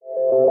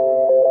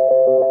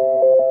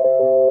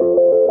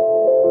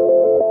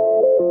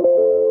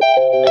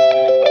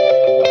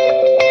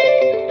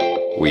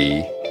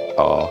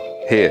are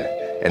here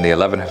in the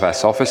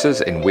 11FS offices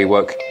in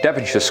WeWork,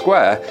 Devonshire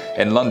Square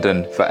in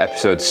London for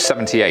episode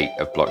 78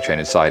 of Blockchain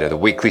Insider, the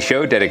weekly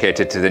show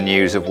dedicated to the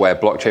news of where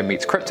blockchain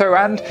meets crypto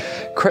and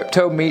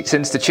crypto meets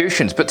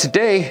institutions. But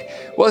today,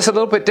 well, it's a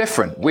little bit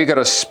different. We got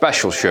a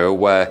special show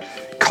where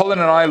Colin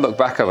and I look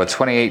back over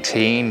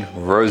 2018,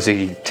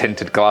 rosy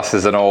tinted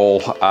glasses and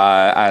all,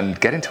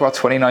 and get into our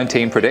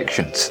 2019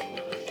 predictions.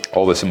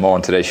 All this and more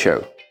on today's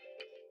show.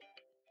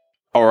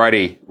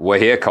 Alrighty, we're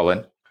here,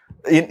 Colin.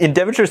 In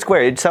Devonshire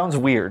Square, it sounds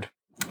weird.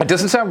 It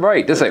doesn't sound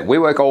right, does it?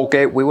 WeWork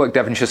Aldgate, WeWork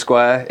Devonshire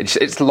Square.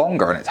 It's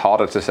longer and it's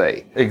harder to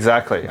say.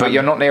 Exactly. But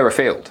you're not near a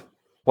field.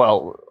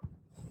 Well,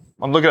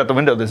 I'm looking out the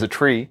window, there's a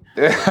tree.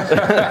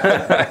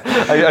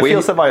 I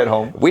feel semi at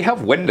home. We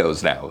have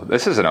windows now.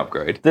 This is an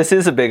upgrade. This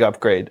is a big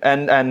upgrade.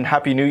 And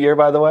Happy New Year,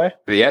 by the way.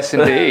 Yes,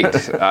 indeed.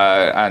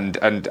 And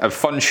a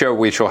fun show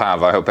we shall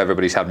have. I hope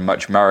everybody's had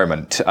much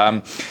merriment.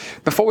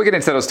 Before we get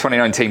into those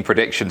 2019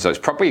 predictions, though, it's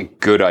probably a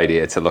good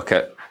idea to look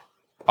at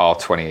our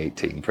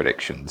 2018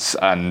 predictions.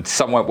 And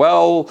some went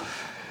well,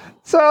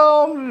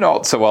 some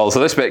not so well. So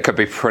this bit could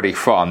be pretty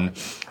fun.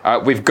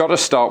 We've got to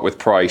start with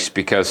price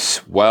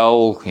because,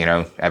 well, you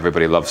know,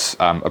 everybody loves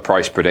a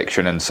price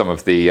prediction, and some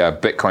of the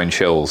Bitcoin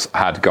shills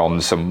had gone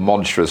some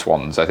monstrous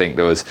ones. I think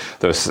there was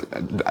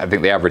I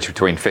think the average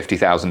between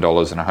 $50,000 and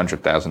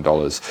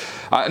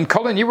 $100,000. And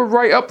Colin, you were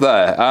right up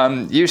there.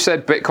 You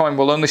said Bitcoin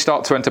will only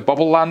start to enter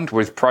bubble land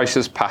with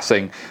prices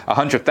passing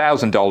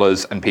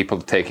 $100,000 and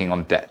people taking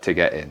on debt to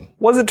get in.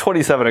 Wasn't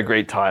 27 a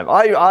great time?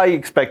 I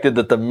expected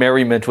that the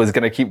merriment was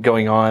going to keep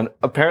going on.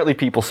 Apparently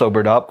people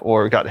sobered up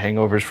or got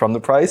hangovers from the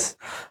price.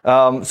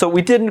 So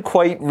we didn't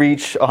quite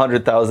reach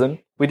 100,000.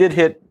 We did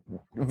hit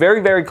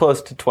very, very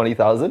close to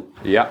 20,000.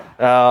 Yeah.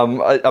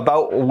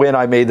 About when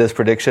I made this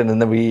prediction,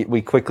 and then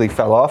we quickly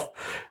fell off.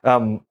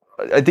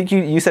 I think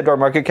you said our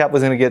market cap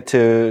was going to get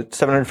to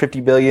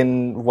 750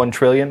 billion, 1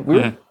 trillion.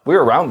 We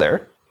were around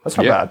there. That's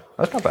not bad.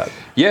 That's not bad.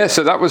 Yeah,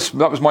 so that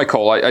was my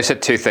call. I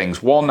said two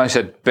things. One, I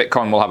said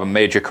Bitcoin will have a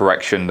major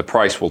correction, the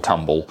price will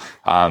tumble.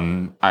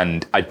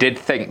 And I did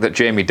think that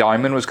Jamie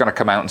Dimon was going to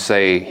come out and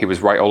say he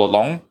was right all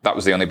along. That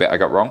was the only bit I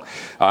got wrong.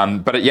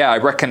 But yeah, I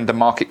reckoned the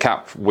market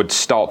cap would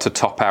start to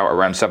top out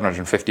around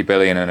 750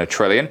 billion and a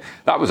trillion.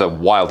 That was a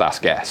wild ass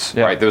guess,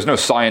 right? There was no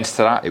science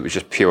to that. It was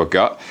just pure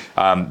gut.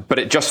 But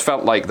it just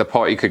felt like the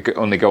party could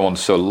only go on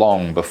so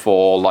long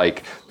before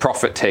like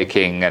profit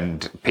taking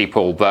and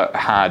people that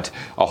had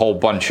a whole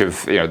bunch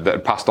of, that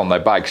had passed on their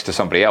bags to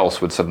somebody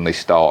else would suddenly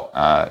start,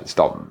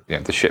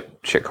 the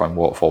shitcoin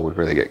waterfall would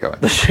really get going.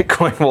 The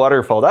shitcoin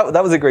waterfall.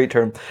 That was a great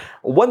term.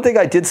 One thing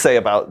I did say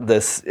about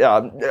this,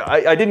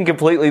 I didn't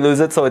completely lose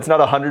it, so it's not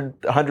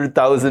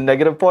 100,000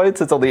 negative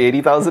points. It's only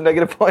 80,000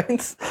 negative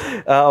points.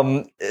 The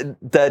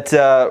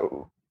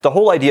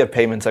whole idea of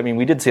payments, I mean,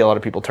 we did see a lot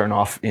of people turn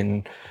off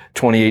in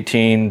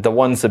 2018. The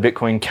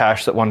Bitcoin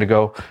Cash that wanted to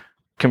go.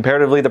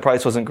 Comparatively, the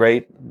price wasn't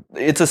great.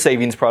 It's a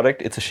savings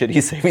product. It's a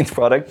shitty savings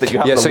product that you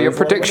have to so your live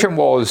prediction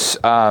was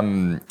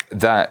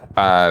that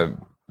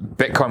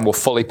Bitcoin will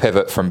fully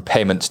pivot from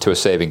payments to a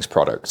savings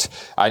product,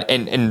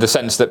 and in the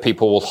sense that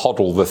people will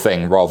hodl the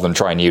thing rather than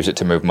try and use it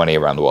to move money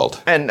around the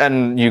world.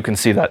 And you can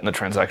see that in the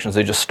transactions.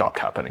 They just stopped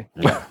happening.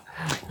 Yeah.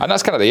 And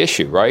that's kind of the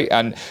issue, right?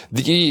 And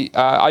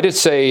I did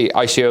say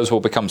ICOs will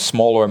become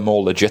smaller and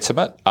more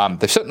legitimate.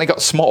 They've certainly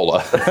got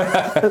smaller.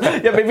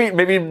 Yeah,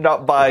 maybe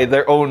not by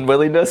their own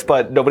willingness,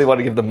 but nobody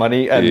wanted to give them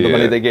money, and the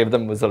money they gave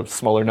them was a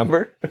smaller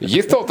number.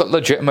 You thought that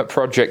legitimate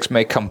projects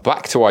may come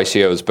back to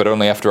ICOs, but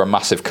only after a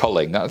massive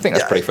culling. I think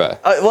that's pretty fair.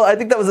 Well, I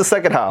think that was the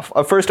second half.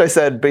 First, I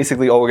said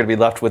basically all we're going to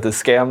be left with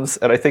is scams,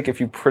 and I think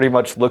if you pretty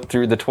much look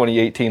through the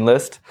 2018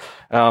 list,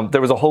 there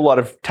was a whole lot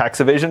of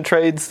tax evasion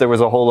trades. There was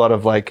a whole lot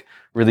of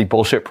really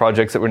bullshit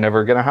projects that were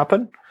never going to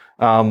happen.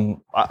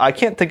 I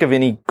can't think of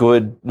any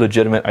good,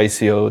 legitimate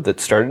ICO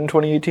that started in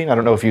 2018. I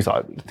don't know if you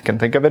can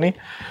think of any.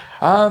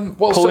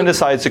 Pulling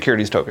aside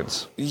securities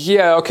tokens.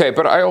 Yeah, okay.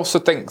 But I also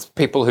think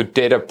people who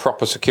did a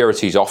proper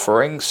securities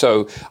offering.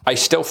 So I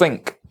still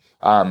think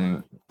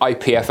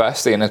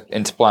IPFS, the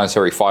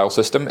Interplanetary File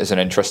System, is an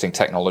interesting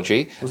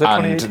technology. Was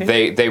that and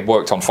 2018? they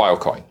worked on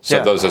Filecoin.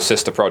 So those are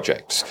sister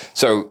projects.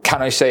 So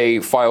can I say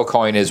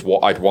Filecoin is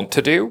what I'd want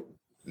to do?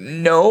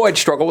 No, I'd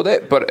struggle with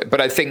it, but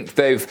I think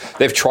they've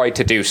tried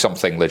to do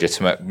something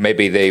legitimate.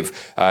 Maybe they've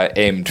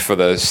aimed for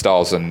the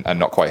stars and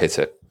not quite hit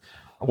it.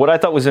 What I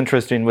thought was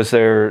interesting was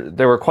there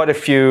were quite a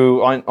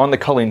few on the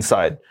culling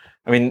side.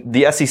 I mean,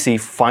 the SEC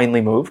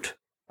finally moved,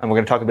 and we're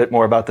going to talk a bit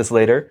more about this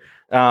later.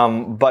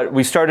 But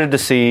we started to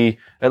see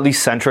at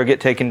least Centra get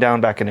taken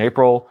down back in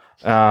April.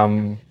 I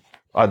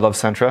love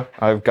Centra.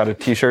 I've got a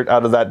T-shirt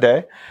out of that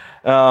day.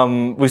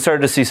 We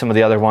started to see some of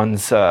the other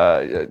ones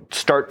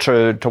start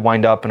to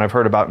wind up, and I've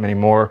heard about many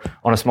more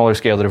on a smaller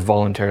scale that have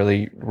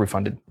voluntarily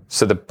refunded.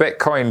 So the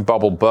Bitcoin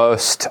bubble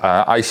burst.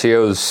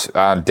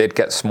 ICOs did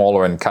get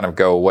smaller and kind of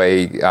go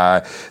away.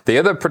 The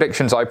other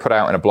predictions I put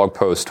out in a blog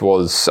post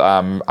was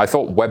I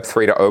thought Web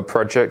 3.0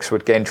 projects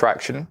would gain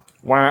traction.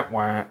 Wah,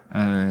 wah.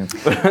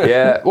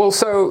 Yeah, well,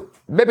 so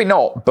maybe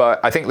not,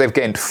 but I think they've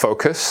gained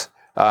focus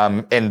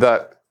in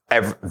that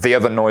the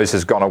other noise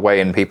has gone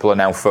away and people are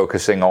now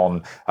focusing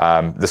on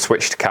the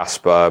switch to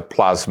Casper,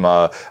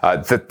 Plasma,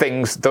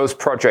 those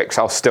projects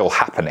are still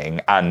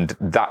happening, and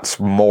that's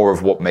more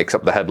of what makes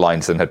up the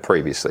headlines than had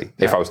previously,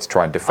 if I was to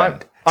try and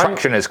defend.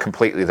 Traction is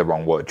completely the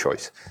wrong word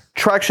choice.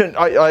 Traction,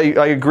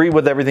 I agree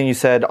with everything you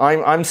said.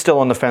 I'm still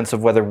on the fence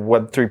of whether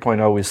Web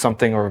 3.0 is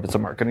something or if it's a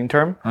marketing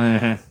term.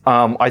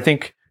 I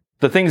think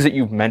the things that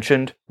you've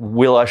mentioned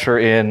will usher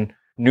in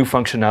new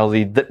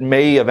functionality that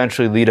may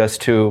eventually lead us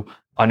to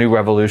a new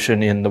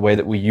revolution in the way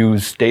that we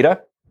use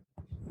data.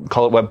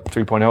 Call it Web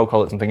 3.0,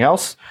 call it something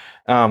else.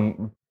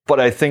 But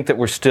I think that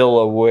we're still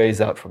a ways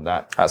out from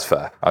that. That's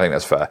fair. I think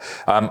that's fair.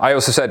 I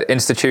also said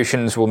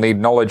institutions will need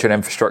knowledge and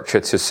infrastructure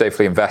to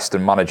safely invest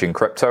and manage in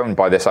crypto. And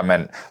by this, I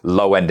meant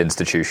low-end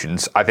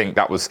institutions. I think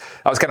that was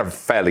kind of a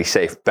fairly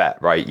safe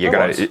bet, right?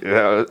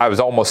 I was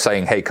almost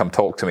saying, hey, come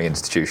talk to me,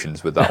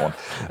 institutions, with that one.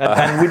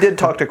 and we did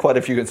talk to quite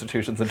a few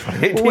institutions in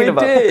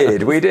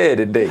 2018 We did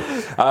indeed.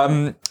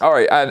 All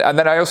right. And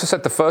then I also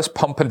said the first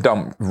pump and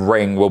dump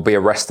ring will be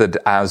arrested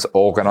as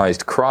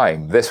organized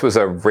crime. This was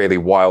a really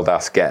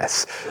wild-ass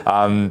guess.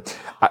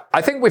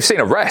 I think we've seen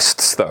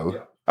arrests,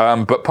 though,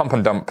 but pump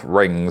and dump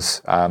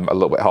rings a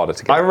little bit harder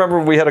to get. I remember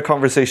we had a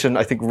conversation,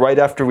 I think, right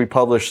after we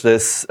published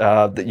this,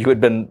 that you had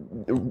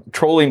been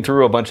trolling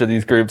through a bunch of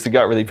these groups and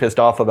got really pissed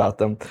off about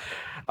them.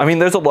 I mean,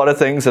 there's a lot of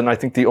things, and I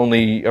think the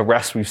only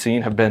arrests we've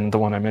seen have been the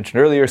one I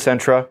mentioned earlier,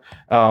 Centra.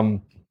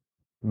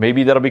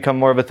 Maybe that'll become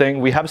more of a thing.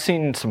 We have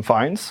seen some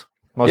fines.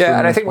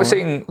 And I think we're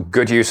seeing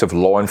good use of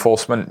law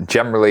enforcement.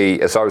 Generally,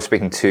 as I was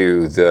speaking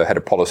to the head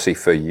of policy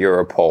for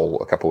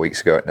Europol a couple of weeks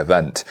ago at an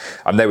event,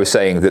 they were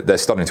saying that they're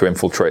starting to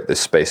infiltrate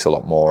this space a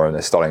lot more, and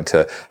they're starting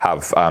to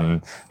have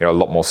a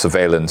lot more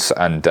surveillance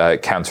and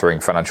countering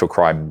financial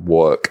crime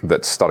work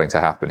that's starting to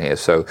happen here.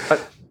 So,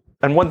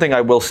 and one thing I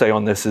will say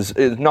on this is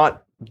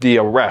not the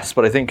arrest,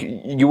 but I think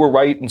you were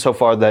right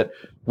insofar that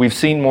we've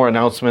seen more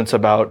announcements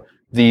about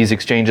these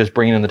exchanges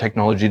bringing in the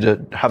technology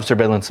to have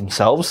surveillance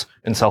themselves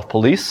and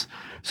self-police.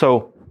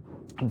 So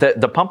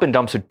the pump and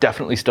dumps are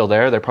definitely still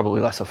there. They're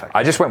probably less effective.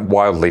 I just went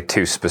wildly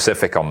too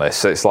specific on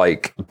this. It's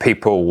like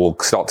people will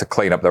start to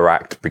clean up their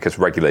act because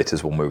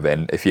regulators will move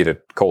in, if you'd have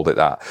called it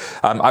that.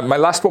 My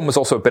last one was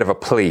also a bit of a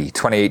plea.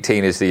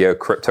 2018 is the year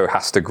crypto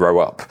has to grow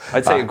up.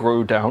 I'd say it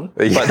grew down.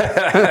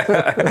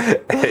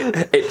 But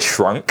it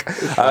shrunk.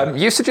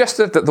 You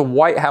suggested that the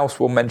White House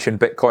will mention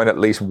Bitcoin at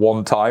least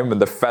one time,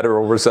 and the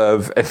Federal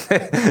Reserve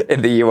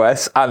in the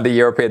US and the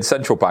European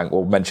Central Bank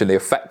will mention the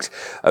effect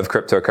of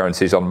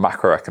cryptocurrencies on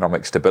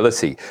macroeconomic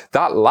stability.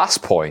 That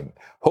last point,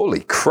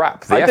 holy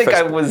crap. I think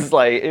I was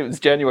like, it was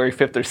January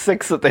 5th or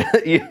 6th that the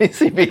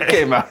ECB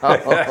came out.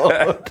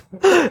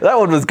 That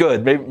one was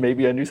good.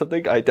 Maybe I knew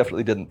something. I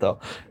definitely didn't, though.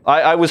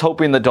 I was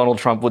hoping that Donald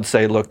Trump would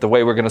say, look, the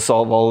way we're going to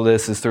solve all of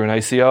this is through an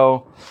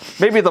ICO.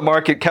 Maybe the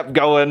market kept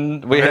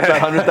going. We hit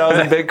that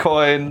 100,000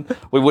 Bitcoin.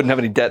 We wouldn't have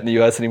any debt in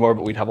the US anymore,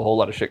 but we'd have a whole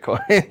lot of shit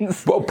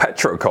coins. Well,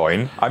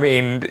 Petrocoin, I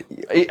mean...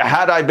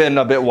 Had I been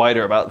a bit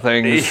wider about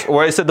things,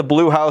 or I said the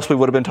Blue House, we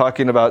would have been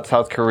talking about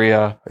South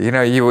Korea. You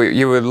know, you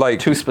were like...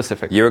 Too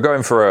specific. You were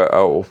going for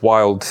a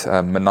wild,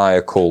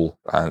 maniacal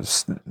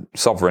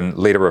sovereign,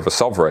 leader of a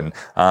sovereign.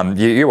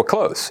 You were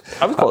close.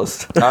 I was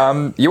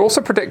close. You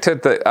also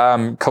predicted that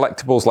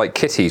collectibles like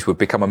kitties would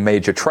become a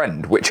major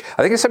trend, which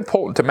I think it's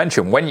important to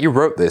mention. When you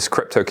wrote this,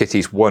 crypto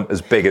kitties weren't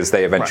as big as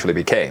they eventually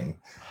became.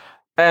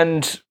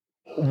 And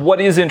what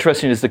is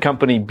interesting is the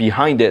company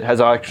behind it has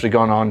actually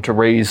gone on to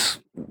raise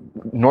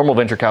normal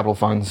venture capital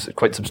funds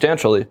quite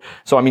substantially.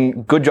 So, I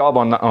mean, good job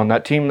on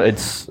that team.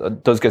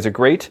 Those guys are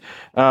great.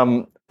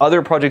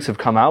 Other projects have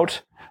come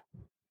out.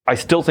 I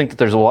still think that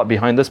there's a lot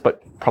behind this,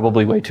 but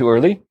probably way too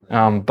early.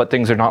 But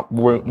things are not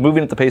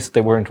moving at the pace that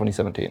they were in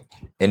 2017.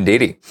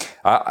 Indeedy.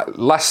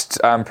 Last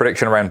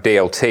prediction around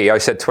DLT, I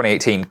said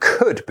 2018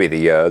 could be the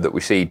year that we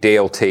see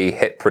DLT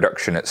hit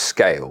production at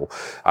scale.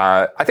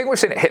 I think we've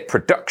seen it hit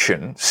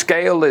production.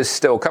 Scale is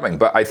still coming,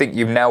 but I think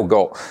you've now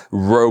got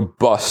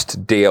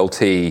robust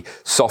DLT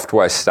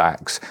software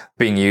stacks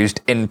being used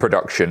in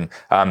production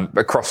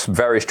across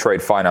various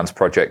trade finance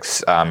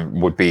projects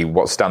would be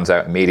what stands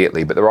out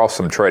immediately. But there are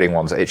some trading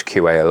ones,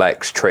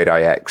 HQALX,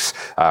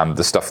 TradeIX,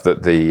 the stuff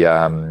that the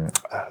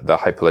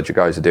Hyperledger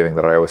guys are doing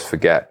that I always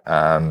forget,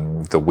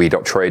 the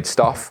We.Trade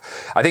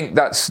stuff. I think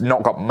that's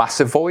not got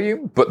massive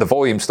volume, but the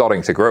volume's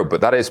starting to grow.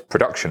 But that is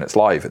production. It's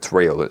live. It's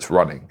real. It's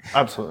running.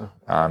 Absolutely.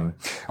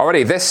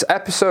 Alrighty, this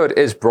episode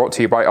is brought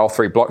to you by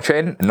R3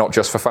 Blockchain, not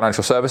just for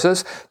financial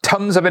services.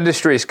 Tons of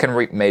industries can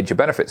reap major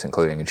benefits,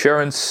 including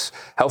insurance,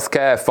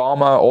 healthcare,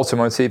 pharma,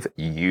 automotive,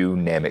 you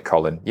name it,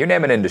 Colin. You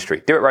name an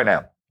industry. Do it right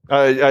now.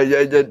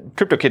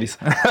 CryptoKitties.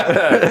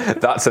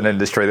 That's an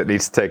industry that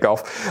needs to take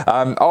off.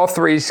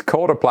 R3's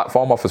Corda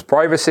platform offers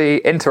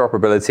privacy,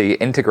 interoperability,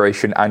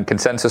 integration, and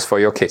consensus for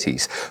your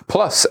kitties.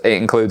 Plus, it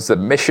includes the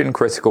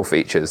mission-critical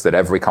features that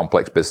every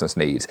complex business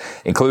needs,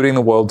 including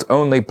the world's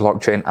only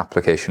blockchain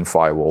application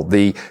firewall.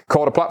 The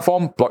Corda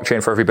platform,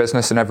 blockchain for every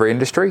business and every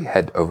industry.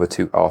 Head over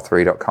to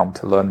r3.com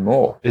to learn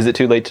more. Is it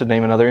too late to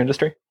name another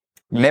industry?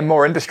 Name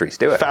more industries.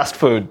 Do it. Fast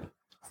food.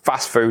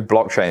 Fast food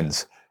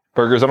blockchains.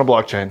 Burgers on a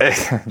blockchain.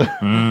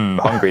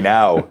 Hungry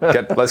now.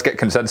 Let's get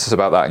consensus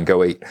about that and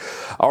go eat.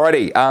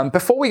 Alrighty,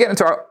 before we get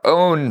into our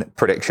own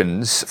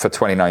predictions for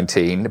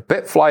 2019,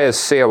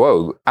 Bitflyer's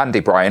COO,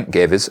 Andy Bryant,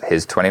 gave us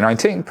his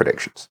 2019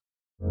 predictions.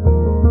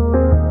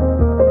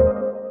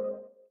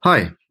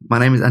 Hi, my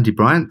name is Andy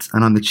Bryant,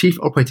 and I'm the Chief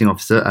Operating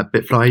Officer at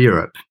Bitflyer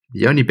Europe,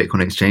 the only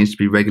Bitcoin exchange to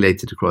be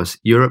regulated across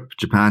Europe,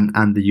 Japan,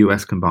 and the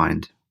US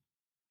combined.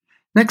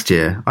 Next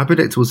year, I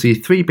predict we'll see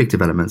three big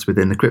developments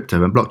within the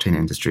crypto and blockchain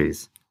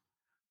industries.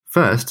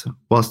 First,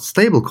 whilst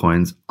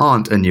stablecoins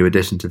aren't a new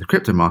addition to the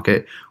crypto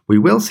market, we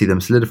will see them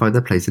solidify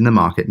their place in the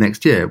market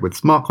next year, with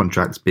smart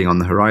contracts being on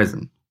the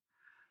horizon.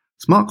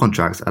 Smart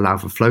contracts allow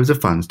for flows of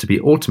funds to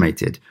be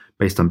automated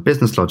based on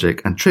business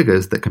logic and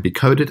triggers that can be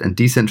coded and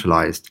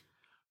decentralized,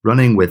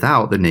 running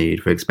without the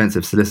need for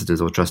expensive solicitors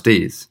or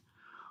trustees.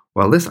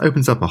 While this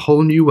opens up a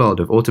whole new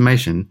world of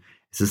automation,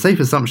 it's a safe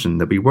assumption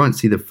that we won't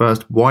see the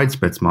first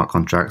widespread smart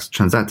contracts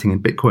transacting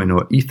in Bitcoin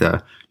or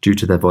Ether due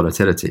to their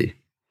volatility.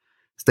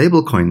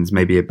 Stablecoins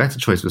may be a better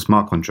choice for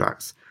smart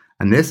contracts,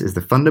 and this is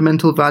the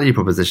fundamental value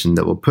proposition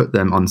that will put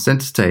them on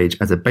center stage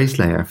as a base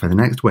layer for the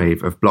next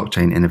wave of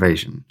blockchain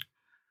innovation.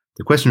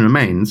 The question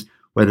remains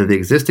whether the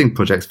existing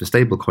projects for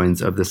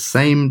stablecoins of the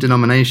same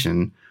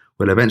denomination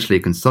will eventually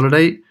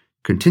consolidate,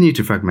 continue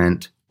to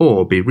fragment,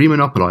 or be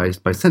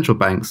remonopolized by central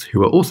banks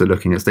who are also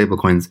looking at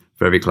stablecoins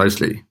very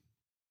closely.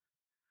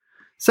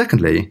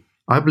 Secondly,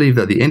 I believe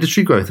that the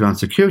industry growth around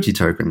security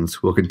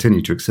tokens will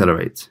continue to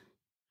accelerate.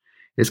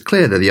 It's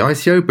clear that the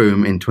ICO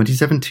boom in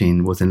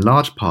 2017 was in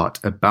large part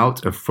a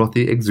bout of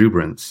frothy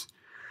exuberance.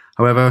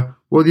 However,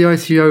 what the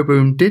ICO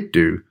boom did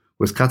do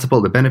was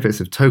catapult the benefits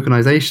of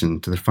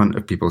tokenization to the front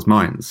of people's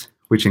minds,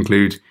 which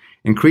include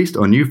increased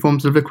or new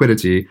forms of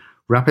liquidity,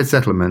 rapid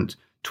settlement,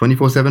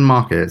 24/7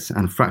 markets,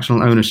 and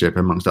fractional ownership,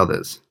 amongst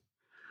others.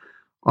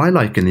 I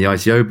liken the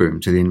ICO boom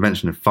to the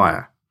invention of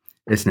fire.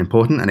 It's an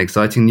important and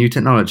exciting new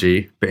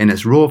technology, but in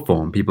its raw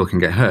form, people can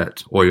get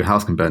hurt, or your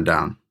house can burn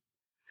down.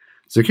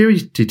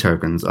 Security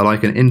tokens are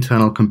like an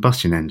internal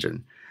combustion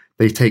engine.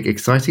 They take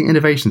exciting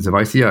innovations of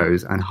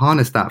ICOs and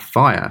harness that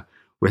fire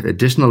with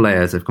additional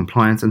layers of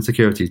compliance and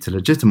security to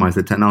legitimize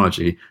the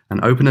technology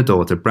and open a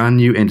door to brand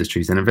new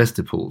industries and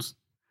investor pools.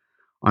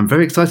 I'm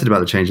very excited about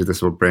the changes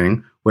this will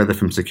bring, whether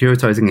from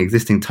securitizing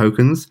existing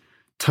tokens,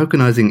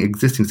 tokenizing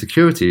existing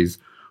securities,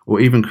 or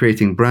even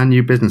creating brand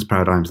new business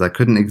paradigms that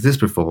couldn't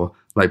exist before,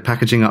 like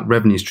packaging up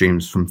revenue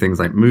streams from things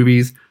like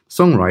movies,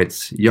 song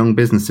rights, young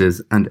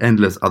businesses, and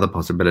endless other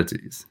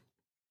possibilities.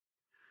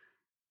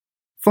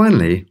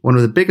 Finally, one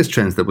of the biggest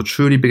trends that will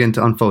truly begin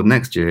to unfold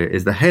next year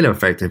is the halo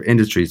effect of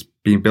industries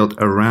being built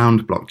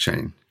around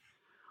blockchain.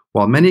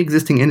 While many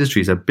existing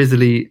industries are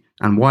busily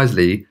and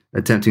wisely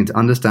attempting to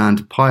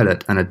understand,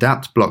 pilot, and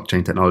adapt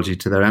blockchain technology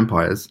to their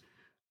empires,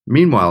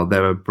 meanwhile,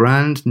 there are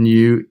brand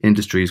new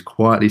industries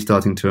quietly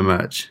starting to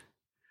emerge.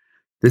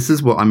 This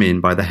is what I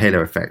mean by the halo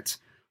effect,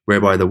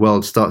 whereby the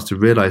world starts to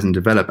realize and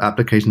develop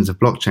applications of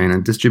blockchain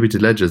and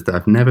distributed ledgers that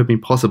have never been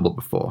possible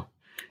before.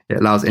 It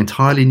allows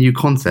entirely new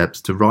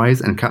concepts to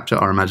rise and capture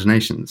our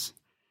imaginations.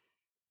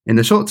 In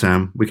the short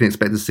term, we can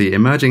expect to see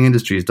emerging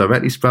industries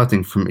directly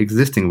sprouting from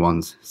existing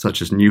ones,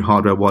 such as new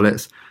hardware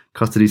wallets,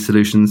 custody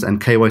solutions,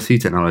 and KYC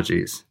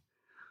technologies.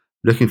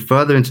 Looking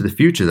further into the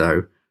future,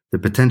 though, the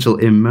potential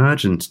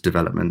emergent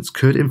developments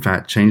could in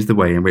fact change the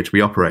way in which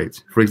we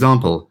operate. For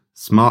example,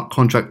 smart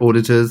contract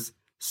auditors,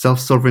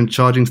 self-sovereign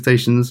charging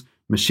stations,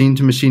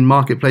 machine-to-machine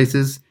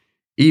marketplaces,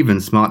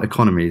 even smart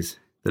economies.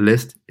 The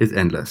list is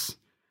endless.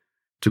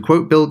 To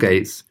quote Bill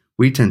Gates,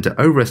 we tend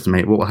to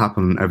overestimate what will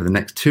happen over the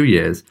next 2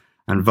 years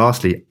and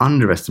vastly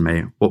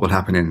underestimate what will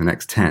happen in the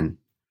next 10.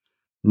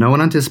 No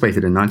one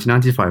anticipated in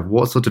 1995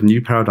 what sort of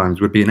new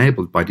paradigms would be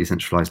enabled by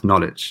decentralized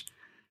knowledge.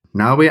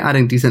 Now we're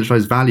adding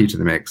decentralized value to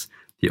the mix.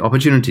 The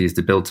opportunities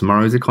to build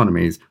tomorrow's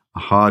economies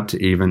are hard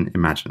to even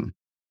imagine.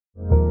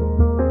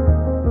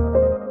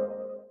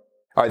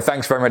 All right,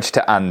 thanks very much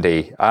to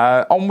Andy.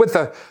 On with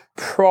the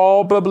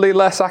probably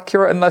less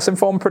accurate and less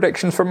informed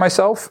predictions from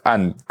myself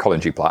and Colin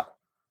G. Platt.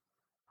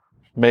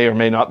 May or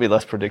may not be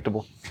less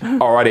predictable.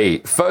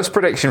 Alrighty, first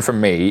prediction from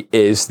me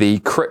is the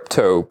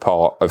crypto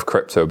part of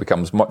crypto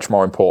becomes much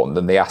more important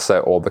than the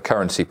asset or the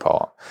currency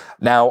part.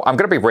 Now, I'm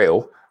going to be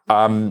real.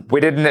 We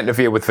did an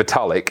interview with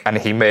Vitalik and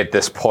he made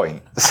this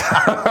point.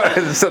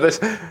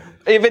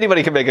 If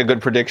anybody can make a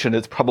good prediction,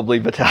 it's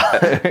probably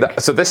Vitalik.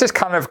 So this is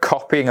kind of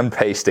copying and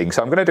pasting.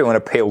 So I'm going to do an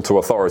appeal to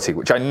authority,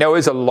 which I know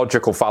is a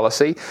logical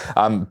fallacy.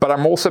 But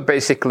I'm also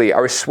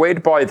I was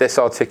swayed by this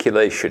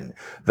articulation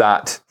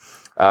that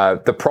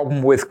the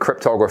problem with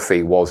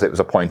cryptography was it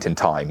was a point in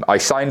time. I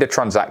signed a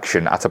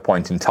transaction at a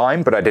point in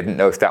time, but I didn't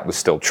know if that was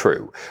still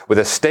true. With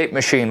a state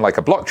machine like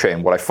a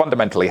blockchain, what I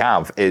fundamentally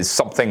have is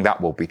something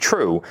that will be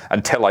true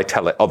until I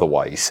tell it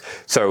otherwise.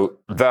 So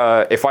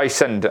if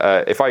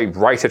I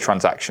write a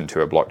transaction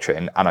to a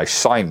blockchain and I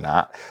sign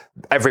that,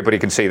 everybody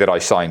can see that I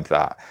signed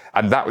that.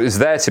 And that is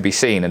there to be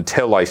seen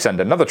until I send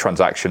another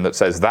transaction that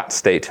says that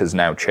state has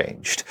now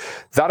changed.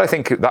 That, I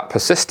think, that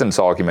persistence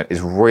argument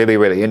is really,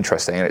 really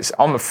interesting. And it's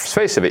on the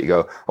face of it, you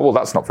go, oh, well,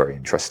 that's not very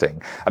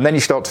interesting. And then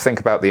you start to think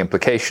about the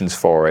implications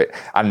for it.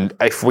 And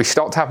if we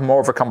start to have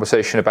more of a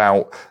conversation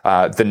about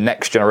the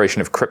next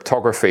generation of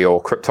cryptography or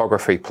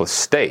cryptography plus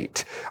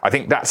state, I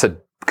think that's a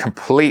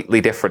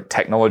completely different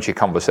technology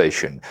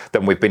conversation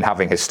than we've been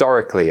having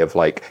historically of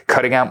like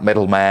cutting out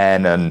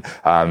middlemen and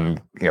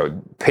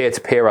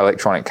peer-to-peer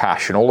electronic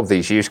cash and all of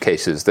these use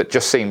cases that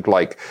just seemed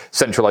like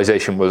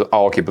centralization was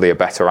arguably a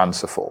better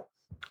answer for.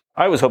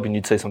 I was hoping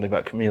you'd say something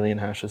about chameleon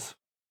hashes.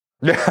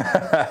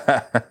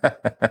 Yeah.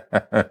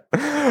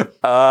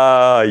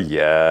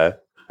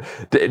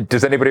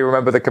 Does anybody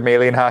remember the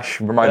chameleon hash?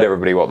 Remind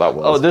everybody what that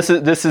was. Oh, this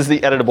is the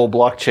editable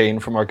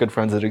blockchain from our good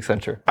friends at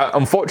Accenture.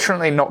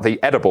 Unfortunately, not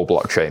the edible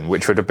blockchain,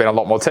 which would have been a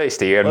lot more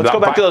tasty. And let's go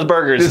back to those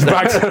burgers.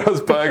 Back to those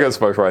burgers,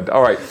 my friend.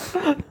 All right.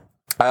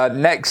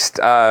 Next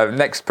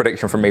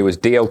prediction from me was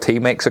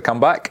DLT makes a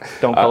comeback.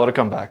 Don't call it a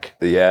comeback.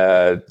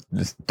 Yeah,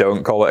 just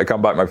don't call it a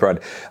comeback, my friend.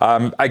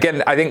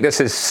 Again, I think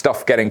this is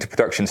stuff getting to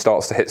production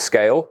starts to hit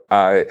scale.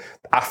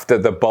 After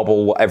the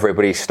bubble,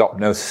 everybody stopped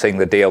noticing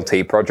the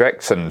DLT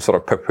projects and sort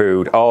of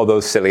poo-pooed, oh,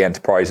 those silly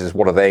enterprises,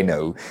 what do they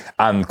know?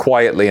 And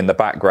quietly in the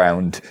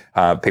background,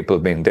 people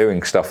have been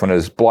doing stuff. And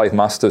as Blythe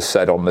Masters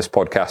said on this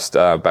podcast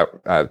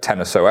about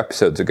 10 or so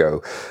episodes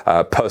ago,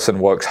 person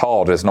works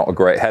hard is not a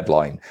great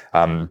headline.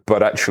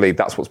 But actually,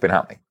 that's what's been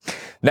happening.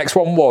 Next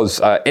one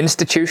was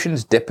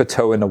institutions dip a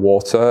toe in the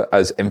water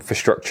as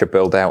infrastructure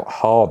build out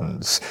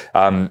hardens.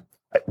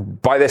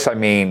 By this, I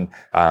mean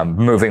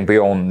moving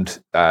beyond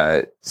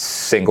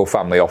single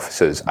family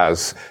offices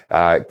as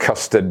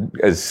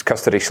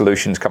custody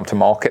solutions come to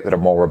market that are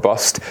more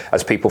robust,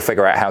 as people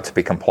figure out how to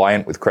be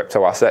compliant with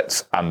crypto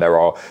assets. And there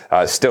are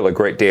still a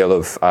great deal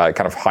of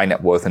kind of high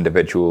net worth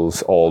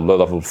individuals or low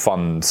level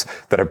funds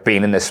that have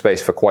been in this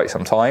space for quite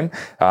some time.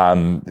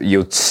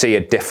 You'll see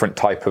a different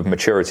type of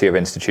maturity of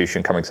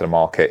institution coming to the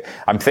market.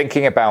 I'm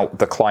thinking about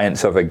the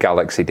clients of a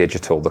Galaxy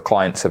Digital, the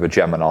clients of a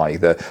Gemini,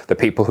 the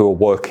people who are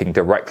working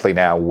directly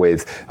now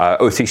with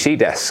OTC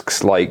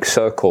desks like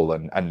Circle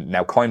and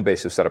now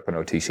Coinbase have set up an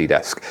OTC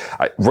desk.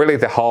 Really,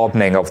 the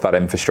hardening of that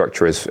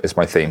infrastructure is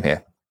my theme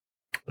here.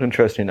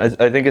 Interesting. I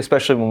think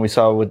especially when we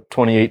saw with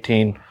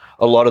 2018,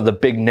 a lot of the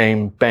big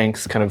name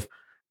banks kind of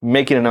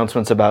making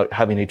announcements about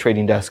having a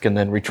trading desk and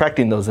then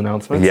retracting those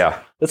announcements. Yeah.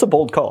 That's a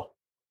bold call.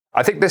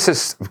 I think this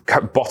is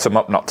bottom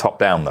up, not top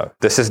down, though.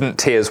 This isn't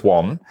tiers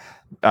 1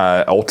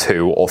 or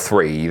 2 or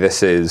 3.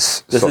 This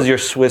is your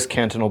Swiss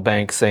cantonal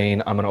bank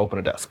saying, I'm going to open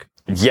a desk.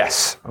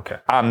 Yes. Okay.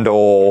 And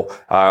or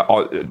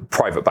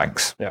private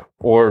banks. Yeah.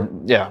 Or,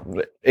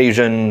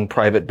 Asian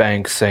private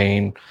banks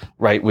saying,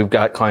 right, we've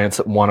got clients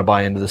that want to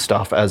buy into this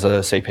stuff as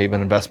a safe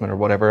haven investment or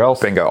whatever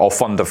else. Bingo. Or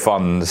fund of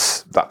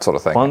funds, that sort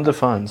of thing. Fund of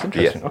funds.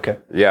 Interesting. Yeah. Okay.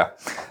 Yeah.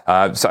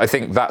 So I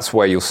think that's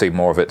where you'll see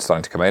more of it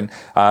starting to come in.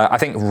 I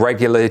think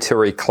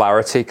regulatory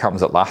clarity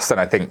comes at last.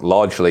 And I think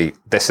largely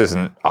this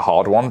isn't a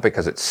hard one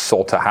because it's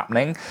sort of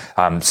happening.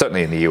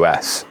 Certainly in the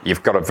US,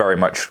 you've got a very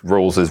much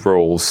rules is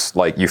rules,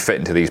 like you fit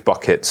into these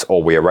buckets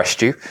or we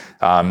arrest you.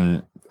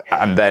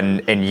 And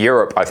then in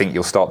Europe, I think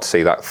you'll start to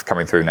see that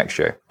coming through next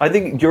year. I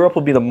think Europe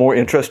will be the more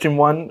interesting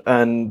one.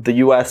 And the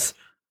US,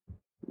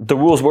 the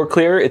rules were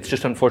clear. It's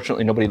just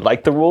unfortunately nobody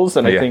liked the rules.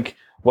 And I think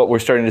what we're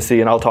starting to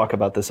see, and I'll talk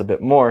about this a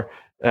bit more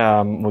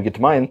when we get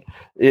to mine,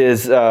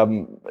 is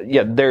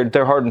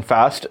they're hard and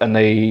fast, and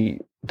they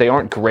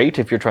aren't great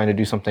if you're trying to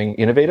do something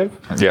innovative.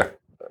 Yeah.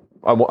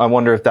 I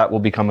wonder if that will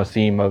become a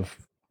theme of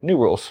new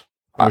rules.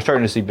 We're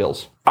starting to see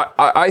bills.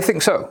 I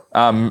think so.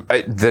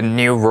 The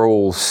new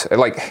rules,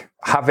 like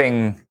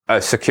having a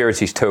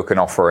securities token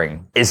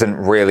offering isn't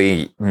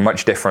really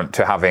much different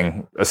to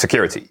having a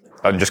security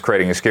and just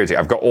creating a security.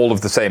 I've got all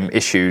of the same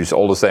issues,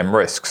 all the same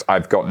risks.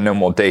 I've got no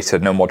more data,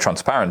 no more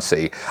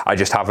transparency. I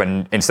just have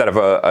instead of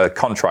a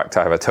contract,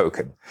 I have a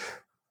token.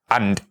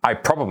 And I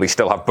probably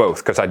still have both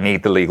because I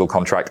need the legal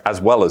contract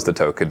as well as the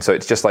token. So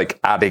it's just like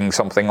adding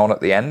something on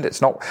at the end.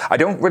 It's not, I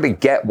don't really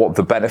get what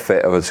the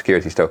benefit of a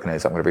securities token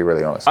is. I'm going to be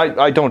really honest.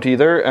 I don't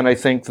either. And I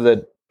think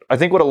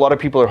what a lot of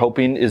people are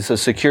hoping is a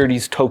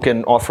securities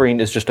token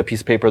offering is just a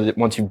piece of paper that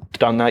once you've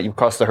done that, you've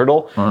crossed the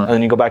hurdle, and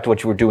then you go back to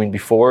what you were doing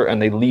before,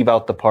 and they leave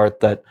out the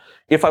part that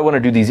if I want to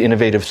do these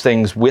innovative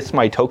things with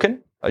my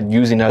token,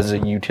 using as a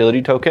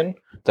utility token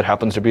that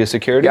happens to be a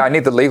security. Yeah, I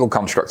need the legal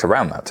construct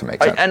around that to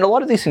make sense. And a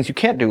lot of these things you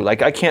can't do.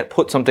 Like I can't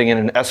put something in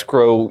an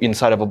escrow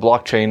inside of a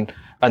blockchain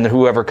and then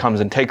whoever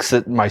comes and takes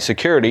it, my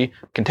security,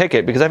 can take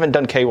it because I haven't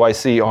done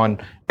KYC on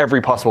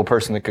every possible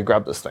person that could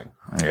grab this thing.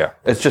 Yeah.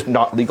 It's just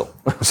not legal.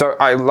 So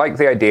I like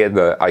the idea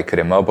that I could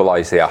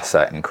immobilize the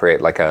asset and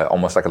create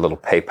almost like a little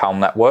PayPal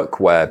network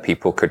where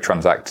people could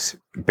transact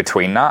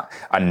between that,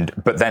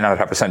 but then I'd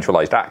have a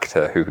centralized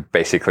actor who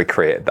basically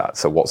created that.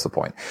 So what's the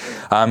point?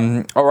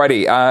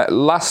 Alrighty,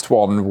 last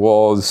one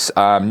was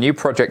new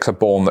projects are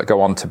born that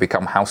go on to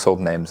become household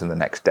names in the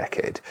next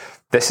decade.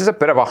 This is a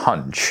bit of a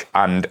hunch,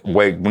 and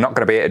we're not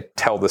going to be able to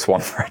tell this one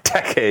for a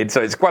decade,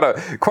 so it's quite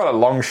a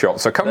long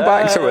shot. So come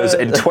back to us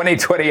in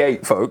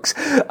 2028, folks,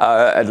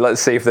 and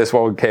let's see if this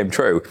one came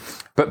true.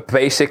 But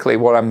basically,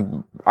 what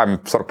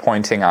I'm sort of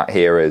pointing at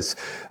here is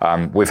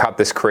we've had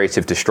this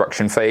creative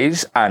destruction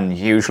phase, and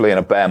usually in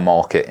a bear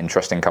market,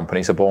 interesting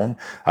companies are born.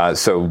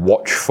 So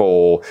watch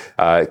for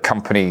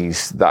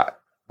companies that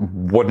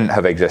wouldn't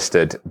have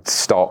existed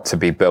start to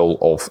be built,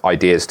 or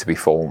ideas to be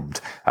formed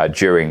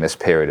during this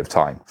period of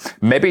time.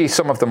 Maybe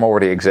some of them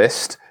already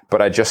exist, but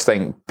I just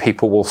think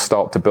people will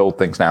start to build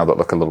things now that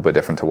look a little bit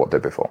different to what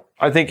did before.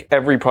 I think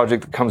every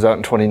project that comes out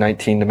in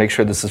 2019 to make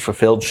sure this is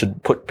fulfilled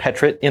should put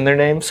Petrit in their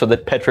name so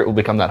that Petrit will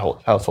become that whole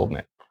household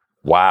name.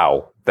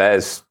 Wow.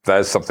 There's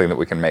something that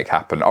we can make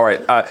happen. All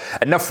right,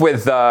 enough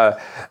with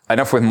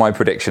my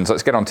predictions.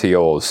 Let's get on to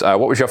yours.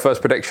 What was your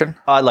first prediction?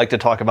 I like to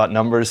talk about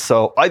numbers,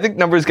 so I think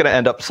numbers going to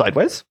end up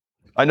sideways.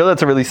 I know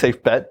that's a really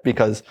safe bet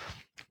because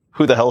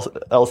who the hell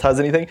else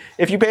has anything?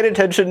 If you paid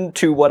attention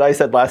to what I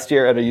said last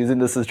year and are using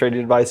this as trading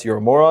advice, you're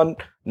a moron.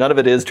 None of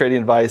it is trading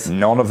advice.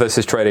 None of this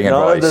is trading advice.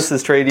 None of this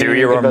is trading Do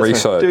your own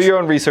research. Do your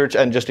own research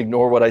and just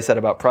ignore what I said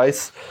about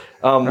price.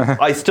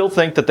 I still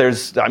think that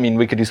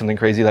we could do something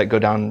crazy like go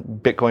down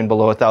Bitcoin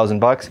below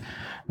 $1,000.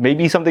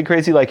 Maybe something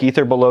crazy like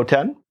Ether below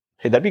 10.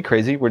 Hey, that'd be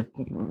crazy. We're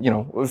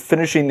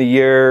finishing the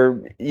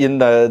year in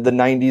the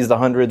 90s, the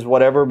hundreds,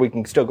 whatever. We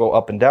can still go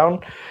up and down.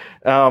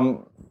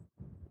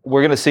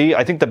 We're going to see.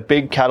 I think the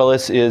big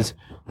catalyst is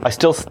I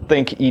still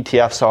think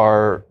ETFs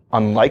are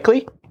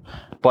unlikely,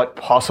 but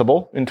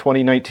possible in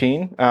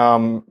 2019.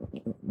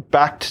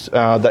 Backed,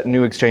 that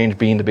new exchange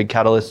being the big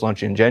catalyst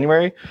launching in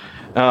January.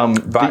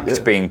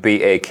 Backed being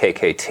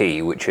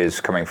BAKKT, which is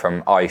coming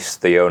from ICE,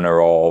 the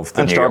owner of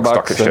the New York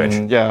Stock Exchange.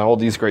 And, all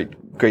these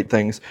great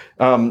things.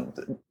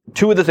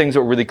 Two of the things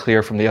that were really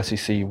clear from the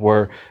SEC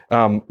were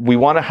we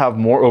want to have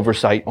more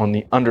oversight on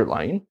the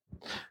underlying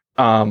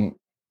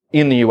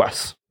in the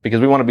US because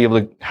we want to be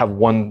able to have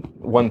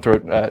one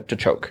throat to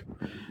choke.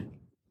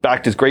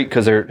 Backed is great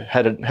because they're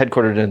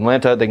headquartered in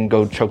Atlanta. They can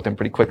go choke them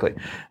pretty quickly.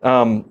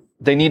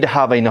 They need to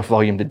have enough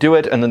volume to do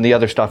it. And then the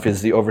other stuff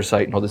is the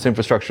oversight and all this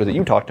infrastructure that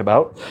you talked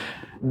about.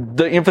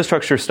 The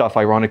infrastructure stuff,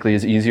 ironically,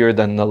 is easier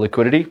than the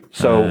liquidity.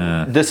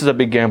 So this is a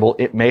big gamble.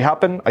 It may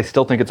happen. I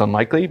still think it's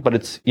unlikely, but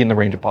it's in the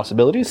range of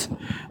possibilities.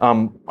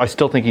 I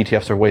still think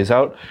ETFs are ways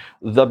out.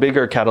 The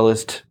bigger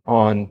catalyst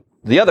on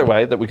the other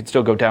way that we could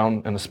still go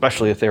down, and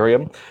especially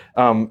Ethereum,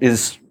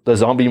 is the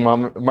zombie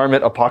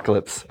marmot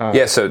apocalypse.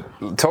 So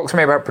talk to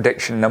me about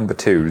prediction number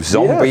 2,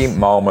 zombie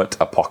marmot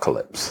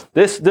apocalypse.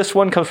 This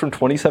one comes from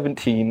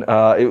 2017.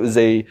 It was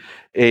a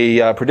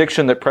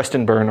prediction that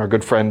Preston Byrne, our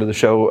good friend of the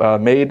show,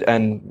 made,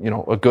 and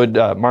a good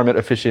marmot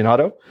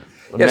aficionado.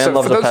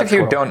 So for those of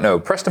you who don't know,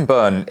 Preston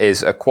Byrne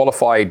is a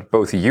qualified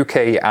both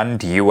UK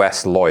and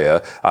US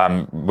lawyer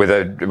with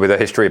a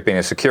history of being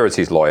a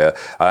securities lawyer,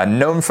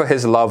 known for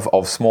his love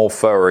of small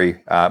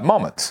furry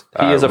marmots.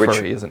 He is a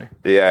furry, isn't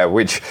he? Yeah,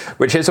 which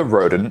is a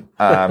rodent,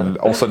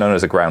 also known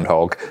as a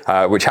groundhog,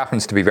 which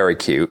happens to be very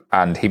cute,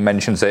 and he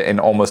mentions it in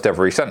almost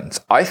every sentence.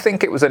 I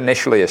think it was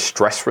initially a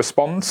stress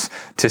response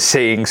to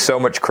seeing so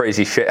much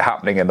crazy shit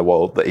happening in the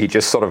world that he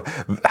just sort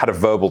of had a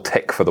verbal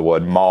tick for the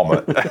word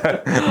marmot.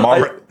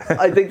 Marmot.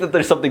 I think that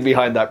there's something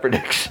behind that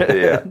prediction.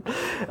 Yeah.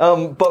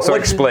 So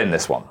explain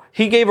this one.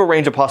 He gave a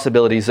range of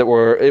possibilities that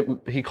were,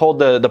 he called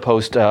the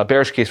post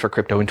bearish case for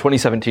crypto in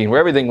 2017, where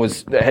everything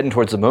was heading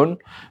towards the moon.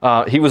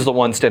 He was the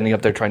one standing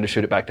up there trying to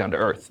shoot it back down to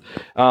earth.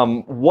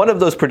 One of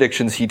those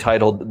predictions he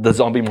titled the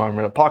zombie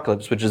marmot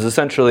apocalypse, which is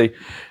essentially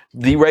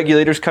the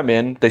regulators come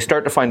in, they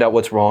start to find out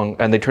what's wrong,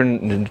 and they turn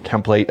it into a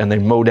template and they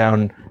mow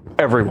down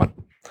everyone.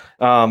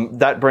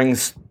 That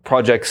brings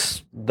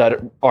projects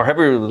that are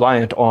heavily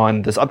reliant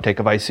on this uptake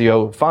of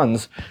ICO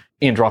funds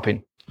in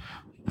dropping.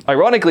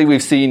 Ironically,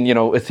 we've seen,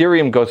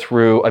 Ethereum go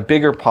through a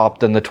bigger pop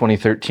than the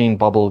 2013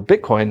 bubble of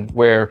Bitcoin,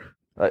 where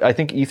I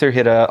think Ether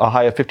hit a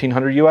high of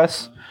 1,500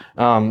 US,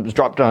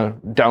 dropped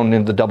down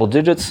in the double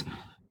digits.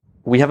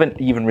 We haven't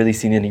even really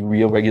seen any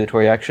real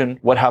regulatory action.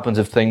 What happens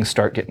if things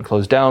start getting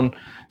closed down?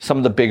 Some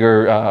of the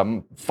bigger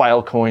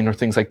Filecoin or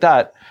things like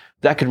that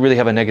could really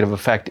have a negative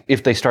effect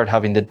if they start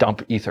having to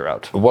dump Ether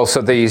out. Well,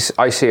 so these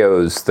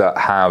ICOs that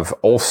have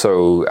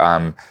also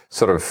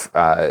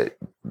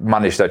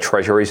managed their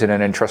treasuries in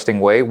an interesting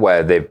way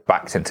where they've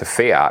backed into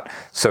fiat.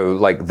 So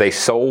they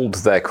sold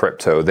their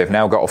crypto. They've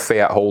now got a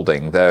fiat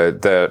holding.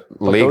 The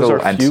legal those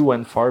are few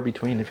and far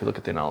between if you look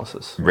at the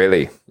analysis.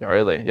 Really? Yeah,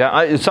 really.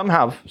 Yeah, some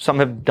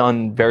have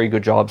done very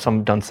good jobs. Some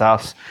have done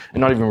SaaS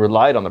and not even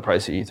relied on the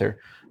price of Ether.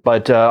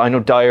 But I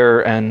know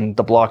Dyer and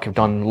The Block have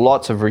done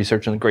lots of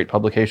research and great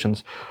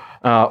publications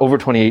over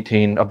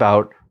 2018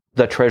 about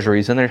the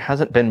treasuries, and there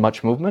hasn't been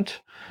much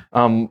movement.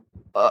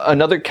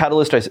 Another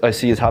catalyst I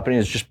see is happening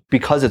is just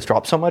because it's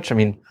dropped so much. I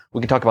mean,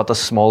 we can talk about the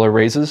smaller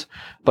raises,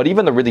 but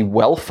even the really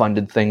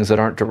well-funded things that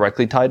aren't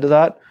directly tied to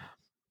that,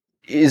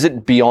 is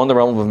it beyond the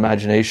realm of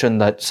imagination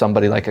that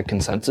somebody like a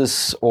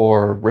Consensus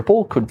or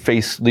Ripple could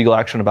face legal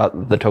action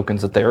about the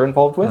tokens that they're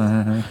involved with?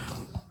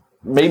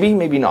 Maybe,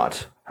 maybe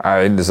not.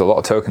 There's a lot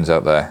of tokens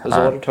out there. There's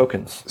a lot of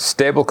tokens.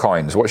 Stable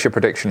coins, what's your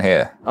prediction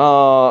here?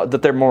 That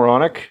they're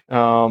moronic.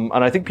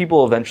 And I think people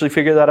will eventually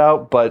figure that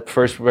out, but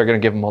first we're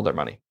going to give them all their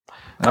money.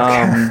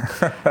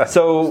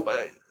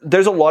 So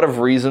there's a lot of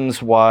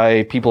reasons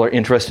why people are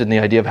interested in the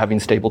idea of having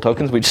stable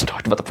tokens. We just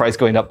talked about the price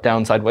going up,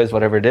 down, sideways,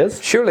 whatever it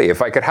is. Surely,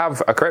 if I could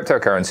have a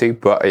cryptocurrency,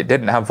 but it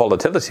didn't have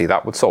volatility,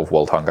 that would solve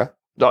world hunger.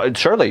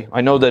 Surely.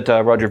 I know that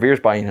Roger Vere's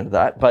buying into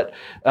that. But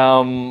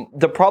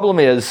the problem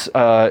is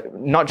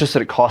not just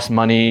that it costs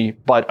money,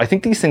 but I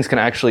think these things can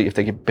actually, if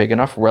they get big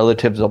enough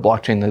relative to the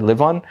blockchain they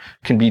live on,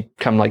 can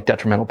become like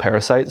detrimental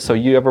parasites. So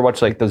you ever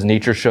watch like those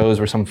nature shows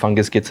where some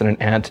fungus gets in an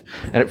ant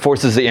and it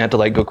forces the ant to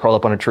like go crawl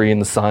up on a tree in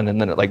the sun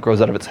and then it like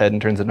grows out of its head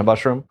and turns into a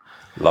mushroom?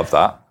 Love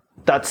that.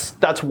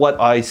 That's what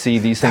I see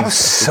these things. That was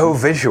so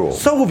visual.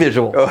 So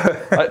visual.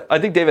 I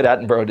think David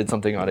Attenborough did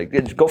something on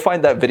it. Go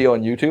find that video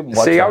on YouTube. And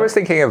watch See, that. I was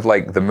thinking of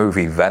like the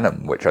movie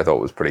Venom, which I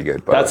thought was pretty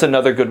good. But That's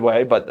another good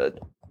way, but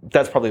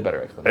that's probably a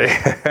better explanation.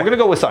 We're going to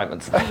go with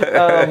Simon's.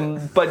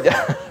 But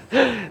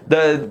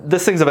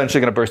this thing's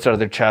eventually going to burst out of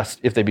their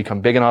chest if they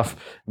become big enough.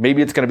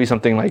 Maybe it's going to be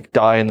something like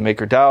DAI and the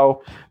MakerDAO.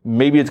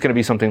 Maybe it's going to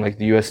be something like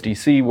the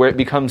USDC, where it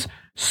becomes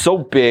so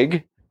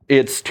big,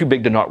 it's too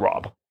big to not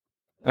rob.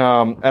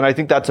 And I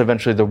think that's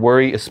eventually the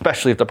worry,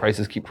 especially if the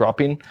prices keep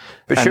dropping.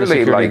 But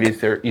surely, like,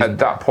 at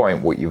that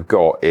point, what you've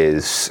got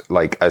is,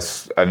 like,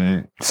 as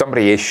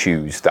somebody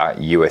issues that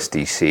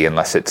USDC,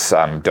 unless it's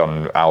done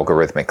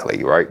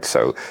algorithmically, right?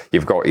 So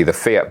you've got either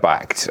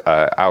fiat-backed,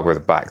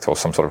 algorithm-backed, or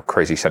some sort of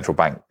crazy central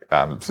bank.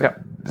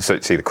 So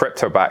it's either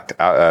crypto-backed,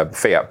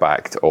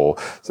 fiat-backed, or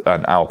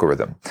an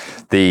algorithm.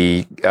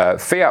 The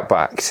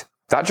fiat-backed,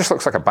 that just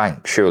looks like a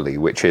bank, surely,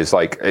 which is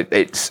like,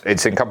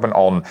 it's incumbent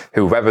on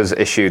whoever's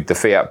issued the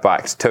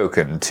fiat-backed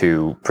token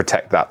to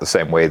protect that the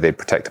same way they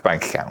protect a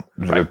bank account,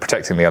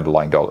 protecting the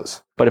underlying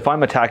dollars. But if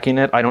I'm attacking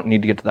it, I don't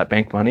need to get to that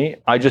bank money.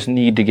 I just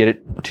need to get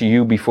it to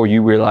you before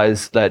you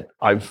realize that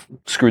I've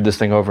screwed this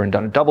thing over and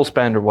done a double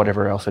spend or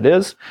whatever else it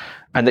is,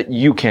 and that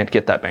you can't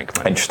get that bank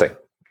money. Interesting.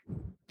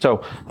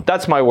 So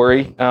that's my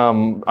worry.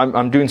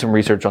 I'm doing some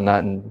research on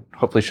that and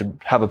hopefully should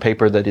have a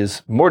paper that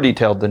is more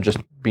detailed than just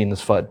being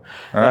this FUD.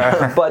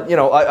 But, you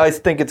know, I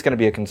think it's going to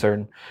be a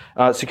concern.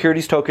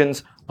 Securities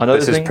tokens, another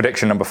This thing. is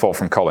prediction number 4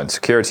 from Colin.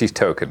 Securities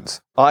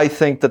tokens. I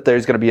think that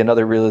there's going to be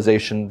another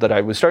realization that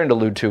I was starting to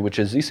allude to, which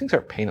is these things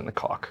are a pain in the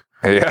cock.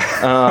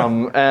 Yeah.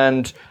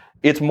 And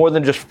it's more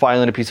than just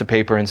filing a piece of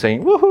paper and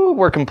saying, woohoo,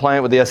 we're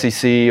compliant with the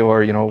SEC,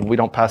 or, you know, we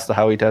don't pass the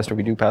Howey test, or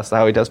we do pass the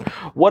Howey test,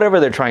 whatever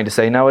they're trying to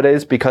say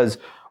nowadays, because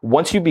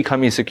once you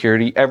become a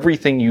security,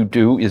 everything you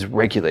do is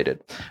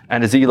regulated.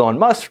 And as Elon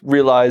Musk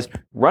realized,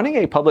 running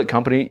a public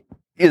company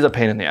is a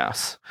pain in the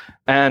ass.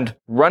 And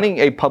running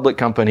a public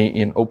company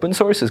in open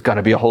source is going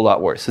to be a whole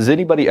lot worse. Has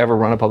anybody ever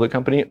run a public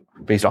company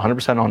based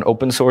 100% on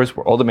open source,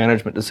 where all the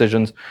management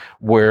decisions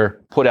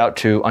were put out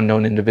to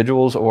unknown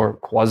individuals or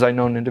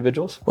quasi-known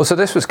individuals? Well, so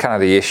this was kind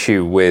of the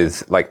issue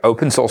with, like,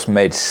 open source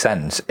made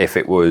sense if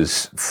it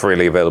was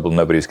freely available,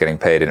 nobody was getting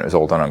paid, and it was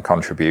all done on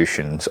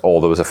contributions,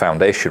 or there was a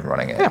foundation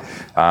running it.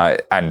 Yeah.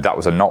 And that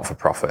was a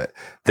not-for-profit.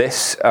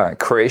 This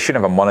creation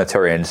of a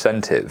monetary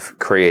incentive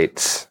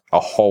creates a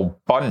whole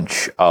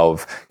bunch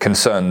of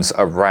concerns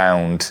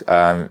around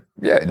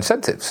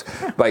incentives.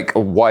 Like,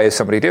 why is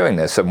somebody doing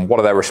this, and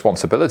what are their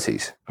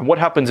responsibilities? And what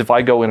happens if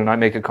I go in and I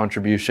make a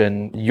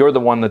contribution, you're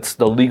the one that's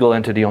the legal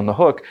entity on the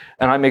hook,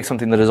 and I make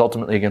something that is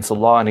ultimately against the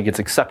law and it gets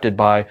accepted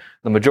by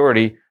the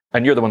majority,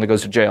 and you're the one that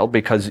goes to jail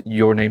because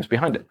your name's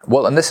behind it?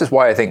 Well, and this is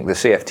why I think the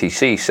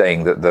CFTC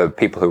saying that the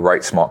people who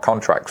write smart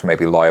contracts may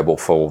be liable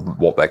for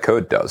what their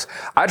code does,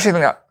 I actually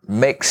think that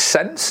makes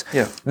sense.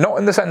 Yeah. Not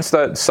in the sense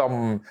that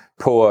some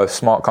poor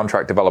smart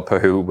contract developer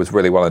who was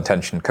really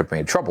well-intentioned could be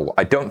in trouble.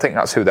 I don't think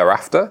that's who they're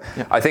after.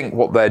 Yeah. I think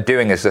what they're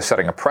doing is they're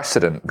setting a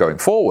precedent going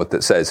forward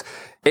that says,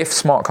 if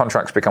smart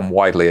contracts become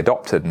widely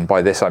adopted, and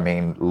by this I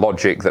mean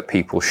logic that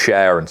people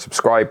share and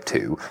subscribe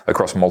to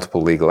across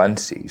multiple legal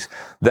entities,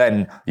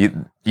 then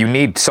you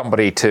need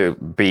somebody to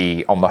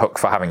be on the hook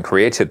for having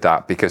created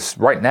that, because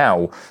right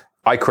now,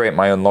 I create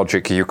my own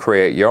logic, you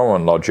create your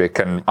own logic,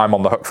 and I'm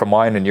on the hook for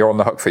mine and you're on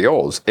the hook for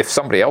yours. If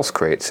somebody else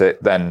creates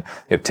it, then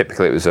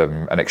typically it was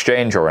an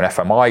exchange or an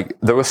FMI.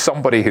 There was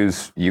somebody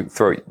whose you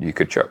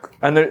could choke.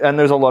 And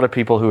there's a lot of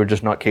people who are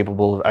just not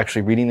capable of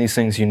actually reading these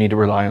things. You need to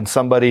rely on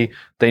somebody.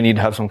 They need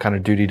to have some kind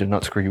of duty to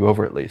not screw you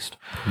over, at least.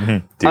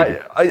 Mm-hmm.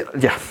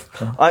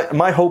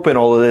 My hope in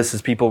all of this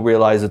is people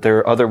realize that there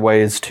are other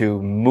ways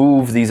to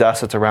move these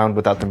assets around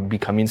without them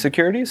becoming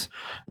securities.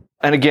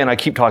 and again, I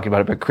keep talking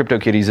about it, but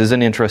CryptoKitties is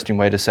an interesting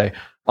way to say,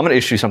 I'm going to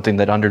issue something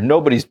that under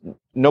nobody's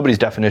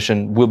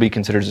definition will be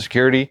considered a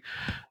security.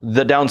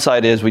 The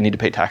downside is we need to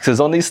pay taxes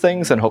on these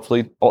things, and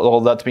hopefully all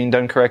that's being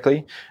done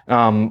correctly.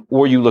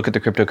 Or you look at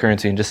the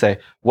cryptocurrency and just say,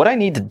 what I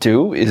need to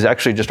do is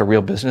actually just a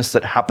real business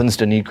that happens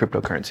to need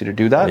cryptocurrency to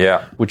do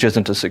that, which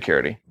isn't a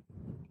security.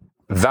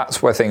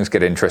 That's where things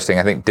get interesting.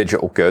 I think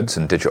digital goods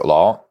and digital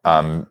art,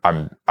 I'm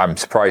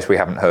surprised we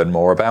haven't heard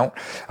more about.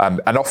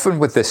 And often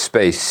with this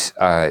space,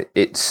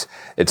 it's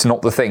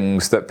not the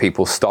things that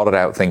people started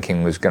out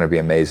thinking was going to be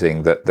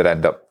amazing that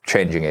end up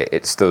changing it.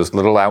 It's those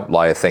little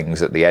outlier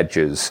things at the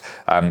edges.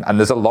 And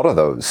there's a lot of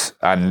those.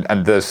 And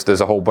there's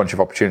a whole bunch of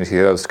opportunity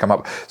for those to come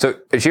up. So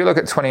as you look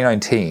at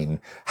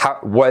 2019,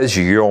 where's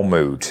your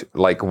mood?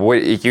 Like, are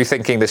you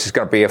thinking this is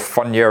going to be a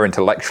fun year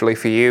intellectually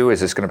for you?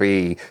 Is this going to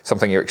be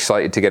something you're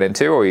excited to get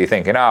into? Or are you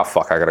thinking,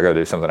 fuck, I got to go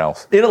do something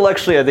else?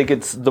 Intellectually, I think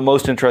it's the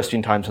most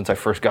interesting time since I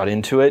first got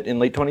into it in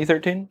late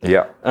 2013.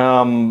 Yeah.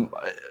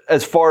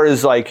 As far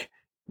as like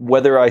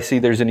whether I see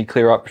there's any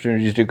clear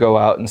opportunities to go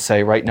out and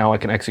say, right now I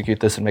can execute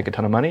this and make a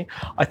ton of money,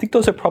 I think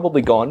those are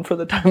probably gone for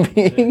the time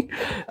being.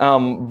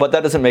 But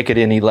that doesn't make it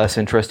any less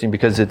interesting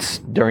because it's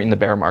during the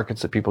bear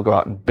markets that people go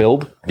out and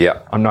build.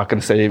 Yeah. I'm not going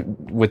to say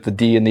with the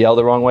D and the L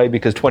the wrong way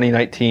because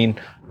 2019,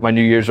 my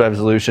New Year's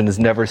resolution is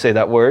never say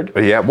that word.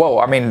 Yeah, well,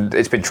 I mean,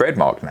 it's been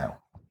trademarked now.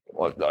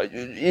 Well,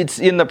 it's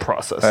in the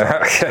process,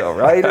 so,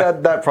 right?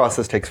 That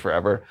process takes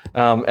forever,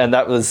 and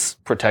that was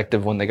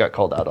protective when they got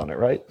called out on it,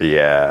 right?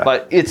 Yeah,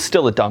 but it's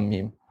still a dumb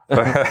meme.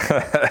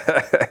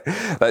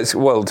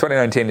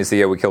 2019 is the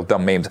year we killed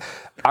dumb memes.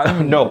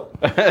 No,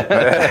 can't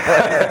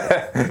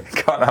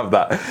have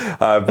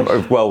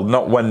that. Well,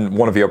 not when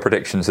one of your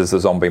predictions is the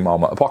zombie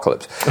marmot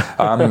apocalypse.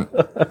 I'm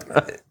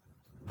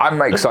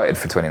excited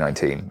for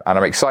 2019, and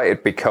I'm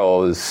excited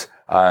because.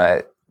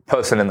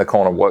 Person in the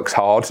corner works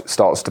hard,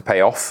 starts to pay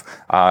off.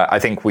 I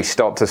think we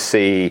start to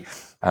see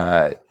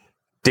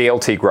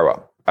DLT grow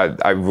up.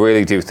 I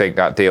really do think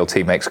that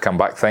DLT makes a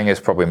comeback thing is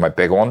probably my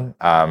big one.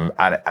 And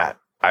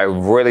I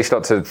really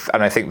start to,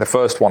 and I think the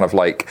first one of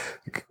like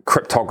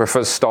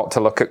cryptographers start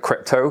to look at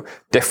crypto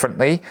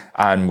differently,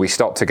 and we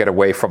start to get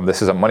away from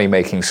this is a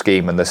money-making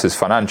scheme and this is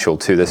financial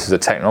to this is a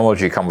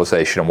technology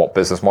conversation and what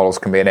business models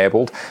can be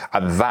enabled.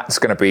 And that's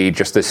going to be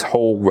just this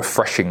whole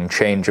refreshing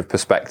change of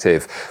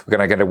perspective. We're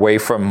going to get away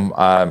from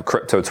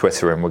crypto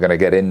Twitter and we're going to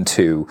get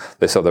into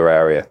this other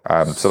area.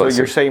 So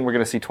you're saying we're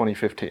going to see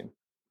 2015?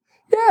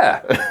 Yeah,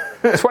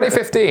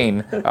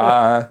 2015,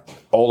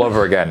 all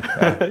over again.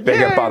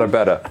 Bigger, badder,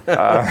 better.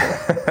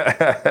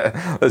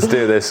 Let's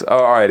do this.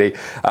 Alrighty.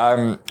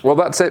 Well,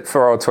 that's it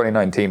for our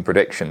 2019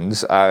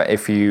 predictions.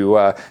 If you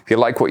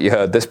like what you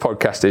heard, this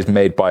podcast is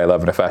made by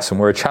 11FS, and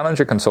we're a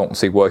challenger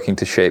consultancy working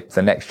to shape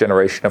the next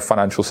generation of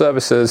financial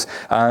services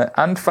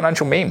and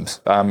financial memes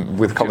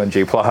with Colin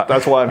G. Platt.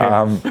 That's why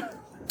I'm here.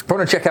 If you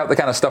want to check out the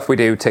kind of stuff we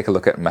do, take a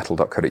look at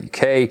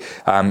metal.co.uk,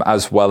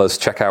 as well as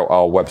check out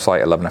our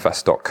website,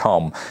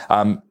 11fs.com.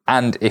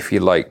 And if you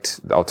liked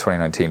our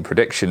 2019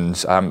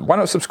 predictions, why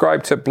not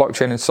subscribe to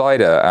Blockchain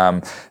Insider?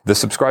 The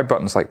subscribe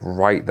button's like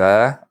right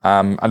there.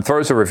 And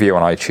throw us a review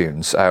on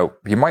iTunes.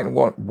 You might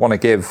want to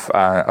give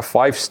a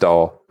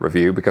 5-star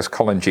review because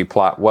Colin G.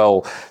 Platt,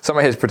 well, some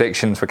of his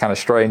predictions were kind of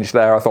strange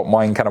there. I thought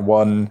mine kind of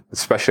won,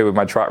 especially with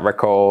my track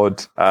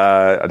record.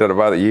 I don't know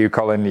about you,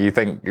 Colin. You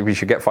think we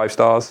should get 5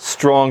 stars?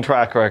 Strong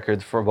track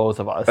records for both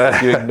of us.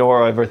 If you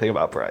ignore everything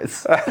about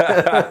Bryce.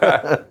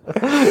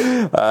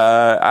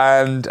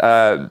 And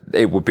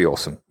it would be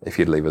awesome if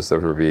you'd leave us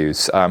those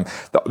reviews.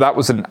 That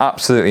was an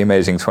absolutely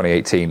amazing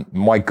 2018.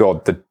 My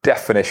God, the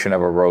definition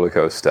of a roller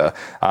coaster.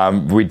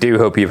 We do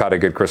hope you've had a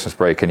good Christmas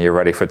break and you're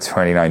ready for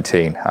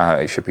 2019.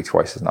 It should be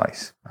twice as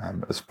nice,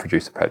 as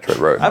producer Petra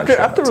wrote.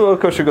 After the roller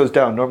coaster goes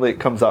down, normally it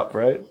comes up,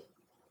 right?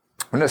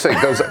 No, so it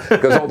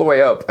goes all the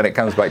way up and it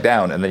comes back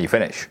down and then you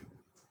finish.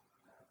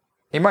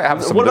 You might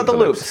have some. What about the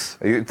loops?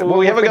 Well,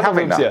 we haven't got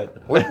the loops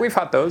yet. We've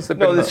had those.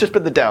 No, it's just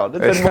been the down.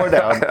 It's been more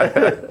down.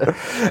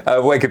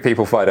 Where can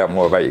people find out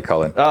more about you,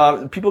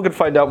 Colin? People can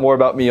find out more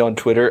about me on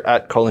Twitter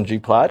at Colin G.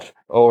 Platt,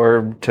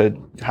 or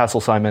to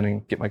hassle Simon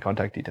and get my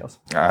contact details.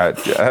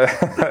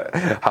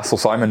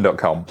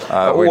 HassleSimon.com.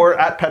 Or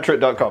at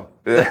Petrit.com.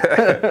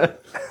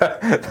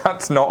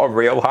 That's not a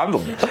real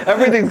handle.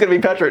 Everything's going to be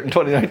Petrit in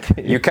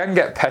 2019. You can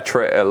get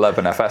Petrit at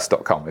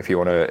 11fs.com if you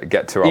want to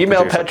get to our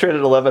email producer. Petrit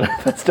at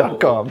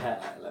 11fs.com.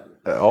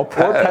 Or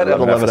pet at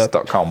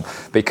 11fs.com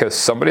because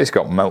somebody's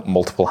got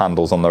multiple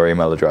handles on their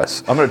email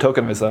address. I'm going to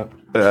tokenize that.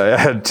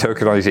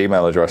 Tokenized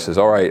email addresses.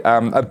 All right.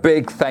 A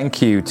big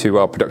thank you to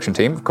our production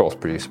team, of course,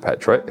 producer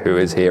Petrit, who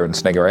is here and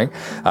sniggering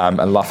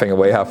and laughing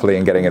away happily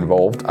and getting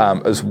involved,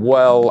 as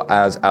well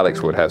as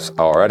Alex Woodhouse,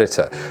 our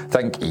editor.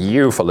 Thank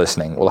you for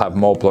listening. We'll have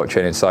more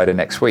Blockchain Insider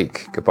next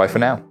week. Goodbye for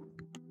now.